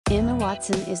Emma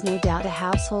Watson is no doubt a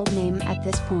household name at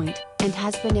this point, and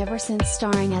has been ever since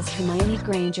starring as Hermione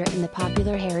Granger in the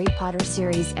popular Harry Potter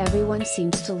series. Everyone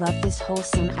seems to love this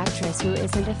wholesome actress who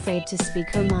isn't afraid to speak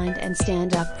her mind and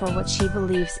stand up for what she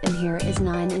believes in. Here is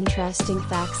 9 interesting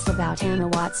facts about Emma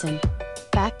Watson.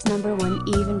 Fact number 1.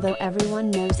 Even though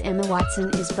everyone knows Emma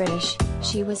Watson is British,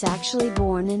 she was actually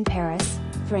born in Paris,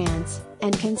 France,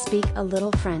 and can speak a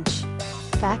little French.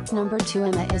 Fact number 2.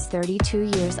 Emma is 32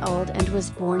 years old and was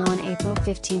born on April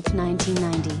 15,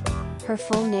 1990. Her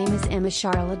full name is Emma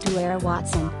Charlotte Duera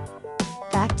Watson.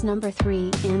 Fact number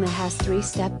 3. Emma has 3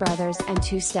 stepbrothers and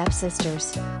 2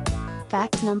 stepsisters.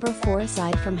 Fact number 4.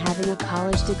 Aside from having a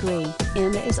college degree,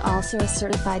 Emma is also a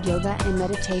certified yoga and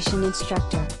meditation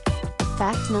instructor.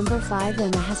 Fact number 5.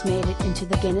 Emma has made it into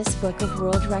the Guinness Book of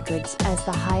World Records as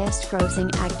the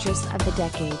highest-grossing actress of the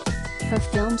decade. Her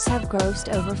films have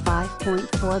grossed over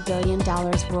 $5.4 billion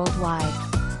worldwide.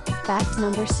 Fact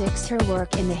number 6. Her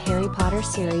work in the Harry Potter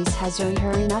series has earned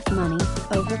her enough money,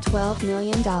 over $12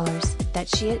 million, that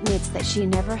she admits that she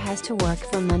never has to work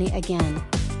for money again.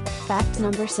 Fact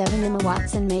number 7. Emma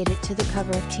Watson made it to the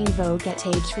cover of Teen Vogue at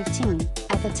age 15.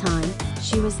 At the time,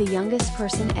 she was the youngest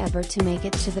person ever to make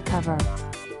it to the cover.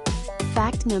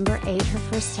 Fact number 8. Her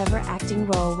first ever acting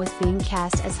role was being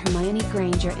cast as Hermione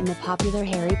Granger in the popular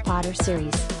Harry Potter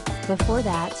series. Before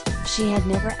that, she had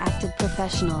never acted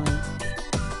professionally.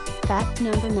 Fact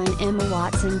number 9. Emma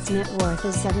Watson's net worth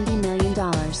is $70 million.